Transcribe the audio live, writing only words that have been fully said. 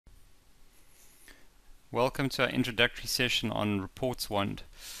Welcome to our introductory session on Reports Wand.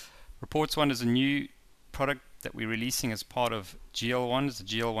 Reports Wand is a new product that we're releasing as part of GL Wand. It's a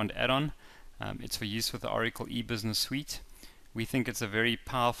GL Wand add-on. It's for use with the Oracle eBusiness Suite. We think it's a very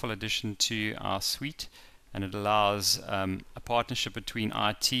powerful addition to our suite, and it allows a partnership between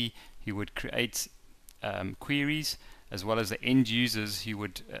IT, who would create queries, as well as the end users who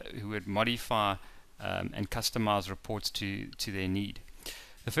would modify and customize reports to their need.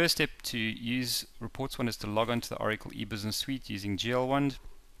 The first step to use Reports Wand is to log on to the Oracle eBusiness Suite using GL Wand.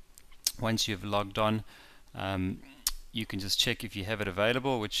 Once you've logged on, you can just check if you have it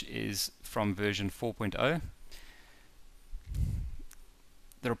available, which is from version 4.0.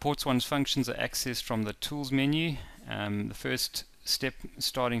 The Reports Wand's functions are accessed from the Tools menu. The first step,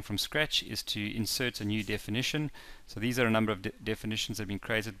 starting from scratch, is to insert a new definition. So these are a number of definitions that have been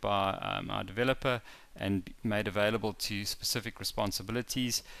created by our developer and made available to specific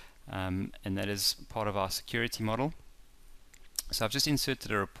responsibilities, and that is part of our security model. So I've just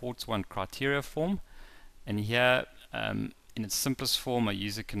inserted a Reports Wand criteria form, and here in its simplest form a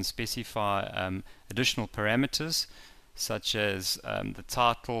user can specify additional parameters such as the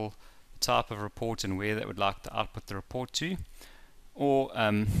title, the type of report, and where they would like to output the report to. Or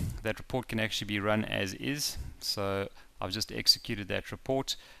that report can actually be run as is. So I've just executed that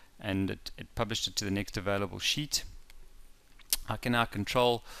report and it published it to the next available sheet. I can now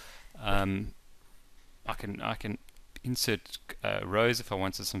control, I can insert rows if I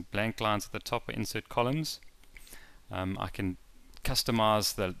wanted some blank lines at the top, or insert columns. I can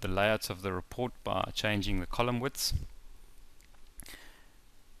customize the layouts of the report by changing the column widths.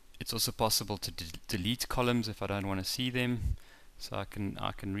 It's also possible to delete columns if I don't want to see them. So I can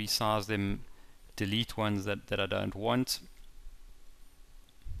resize them, delete ones that I don't want.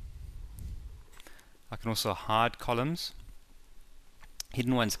 I can also hide columns.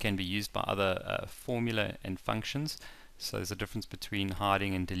 Hidden ones can be used by other formula and functions. So there's a difference between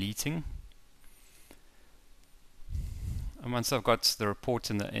hiding and deleting. And once I've got the report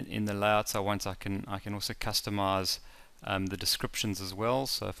in the layouts I want, I can also customize the descriptions as well.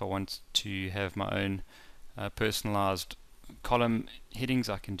 So if I want to have my own personalized column headings,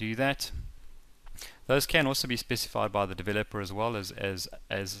 I can do that. Those can also be specified by the developer as well as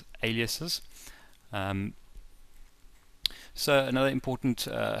aliases. So another important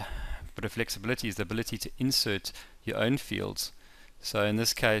bit of flexibility is the ability to insert your own fields. So in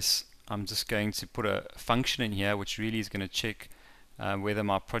this case, I'm just going to put a function in here which really is going to check whether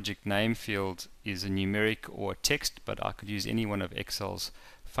my project name field is a numeric or a text, but I could use any one of Excel's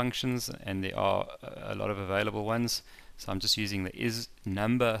functions, and there are a lot of available ones. So I'm just using the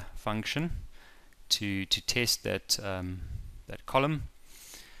isNumber function to test that column.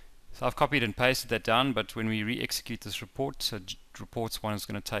 So I've copied and pasted that down, but when we re-execute this report, so Reports Wand is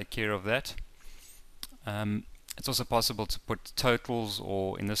going to take care of that. It's also possible to put totals,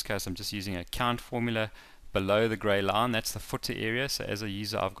 or in this case I'm just using a count formula below the grey line. That's the footer area. So as a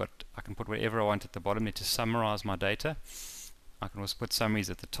user I can put whatever I want at the bottom there to summarize my data. I can also put summaries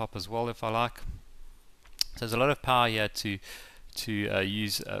at the top as well if I like. So there's a lot of power here to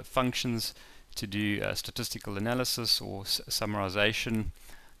use functions to do statistical analysis or summarization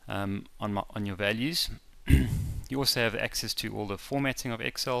on your values. You also have access to all the formatting of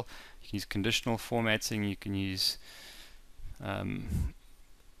Excel. You can use conditional formatting. You can use a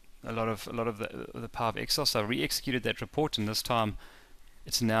lot of the power of Excel. So I re-executed that report, and this time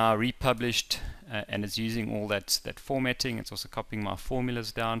it's now republished, and it's using all that formatting. It's also copying my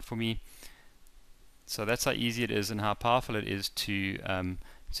formulas down for me. So that's how easy it is and how powerful it is to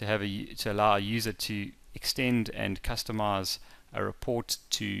allow a user to extend and customize a report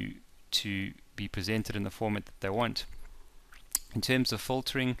to be presented in the format that they want. In terms of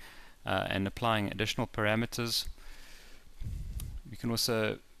filtering and applying additional parameters, you can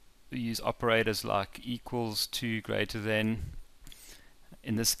also use operators like equals to, greater than.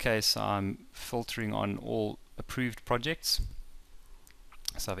 In this case I'm filtering on all approved projects,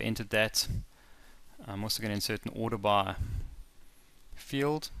 so I've entered that. I'm also going to insert an order by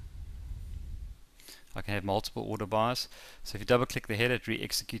field. I can have multiple order bys. So if you double click the header, it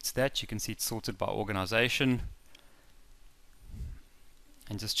re-executes that. You can see it's sorted by organization,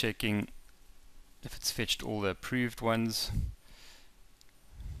 and just checking if it's fetched all the approved ones.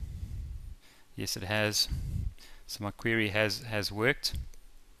 Yes, it has. So my query has worked.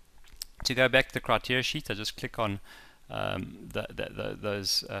 To go back to the criteria sheet, I just click on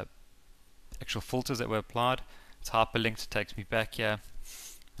those actual filters that were applied. It's hyperlinked, it takes me back here,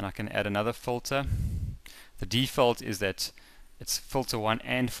 and I can add another filter. The default is that it's filter 1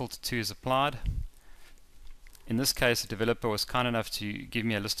 and filter 2 is applied. in this case, the developer was kind enough to give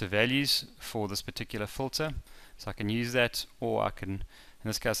me a list of values for this particular filter. So I can use that, or I can, in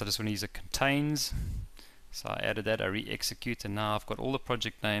this case, I just want to use a contains. So I added that, I re-execute, and now I've got all the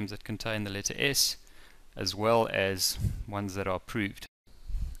project names that contain the letter S, as well as ones that are approved.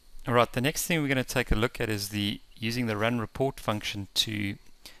 Alright, the next thing we're going to take a look at is using the run report function to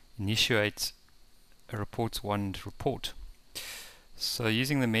initiate a reports one report. So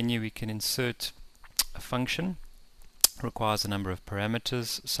using the menu, we can insert a function. It requires a number of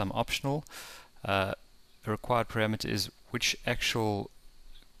parameters, some optional. A required parameter is which actual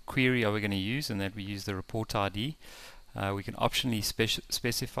query are we going to use, and that we use the report ID. We can optionally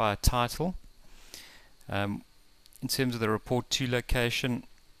specify a title. In terms of the report to location,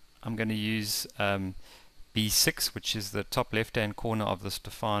 I'm going to use B6, which is the top left hand corner of this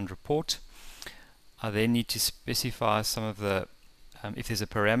defined report. I then need to specify some of the if there's a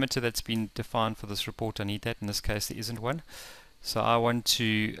parameter that's been defined for this report, I need that. In this case, there isn't one. So I want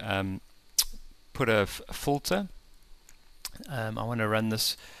to put a filter. I want to run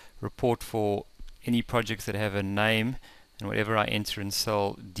this report for any projects that have a name, and whatever I enter in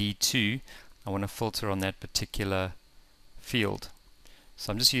cell D2, I want to filter on that particular field.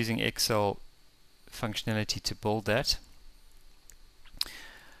 So I'm just using Excel functionality to build that.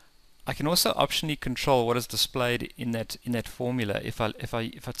 I can also optionally control what is displayed in that formula. If I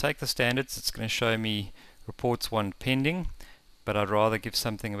take the standards, it's going to show me reports one pending, but I'd rather give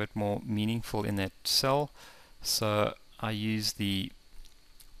something a bit more meaningful in that cell. So I use the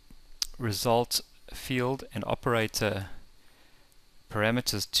result field and operator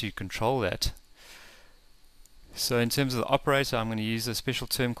parameters to control that. So in terms of the operator, I'm going to use a special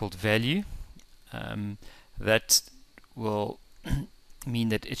term called value. That will mean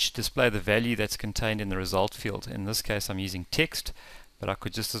that it should display the value that's contained in the result field. In this case, I'm using text, but I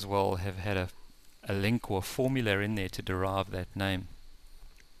could just as well have had a link or a formula in there to derive that name.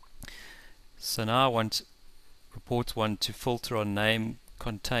 So now I want reports one to filter on name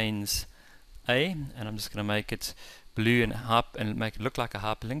contains A, and I'm just going to make it blue and make it look like a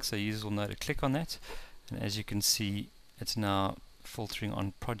hyperlink, so users will know to click on that. And as you can see, it's now filtering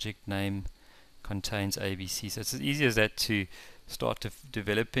on project name contains ABC. So it's as easy as that to start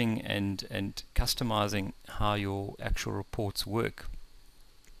developing and customizing how your actual reports work.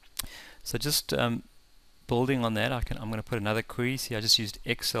 So just building on that, I'm going to put another query. See, I just used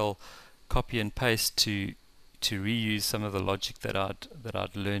Excel copy and paste to reuse some of the logic that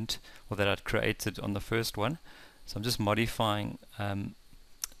I'd learned or that I'd created on the first one. So I'm just modifying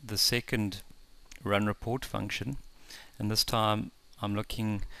the second run report function, and this time I'm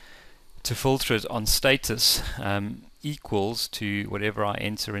looking to filter it on status equals to whatever I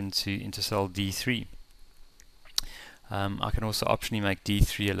enter into cell D3. I can also optionally make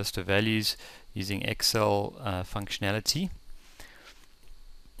D3 a list of values using Excel functionality.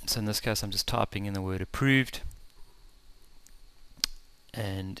 So in this case, I'm just typing in the word approved,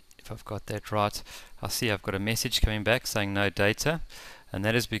 and if I've got that right, I'll see I've got a message coming back saying no data, and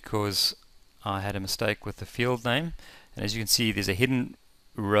that is because I had a mistake with the field name. And as you can see, there's a hidden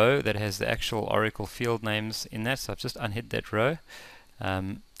row that has the actual Oracle field names in that, so I've just unhid that row.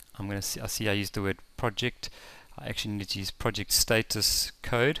 I see I used the word project. I actually need to use project status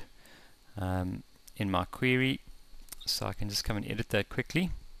code in my query, so I can just come and edit that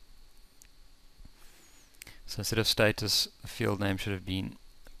quickly. So instead of status, the field name should have been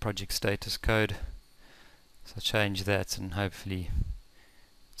project status code. So I'll change that, and hopefully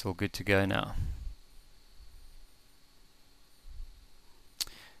it's all good to go now.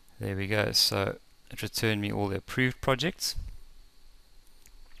 There we go. So it returned me all the approved projects.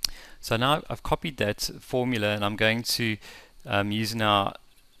 So now I've copied that formula, and I'm going to use now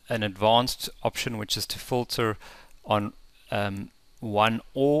an advanced option, which is to filter on 1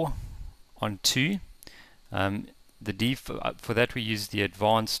 or on 2. For that we use the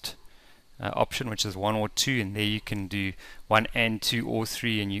advanced option, which is 1 or 2, and there you can do 1 and 2 or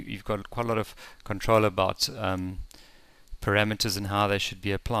 3, and you've got quite a lot of control about parameters and how they should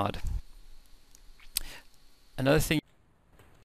be applied. Another thing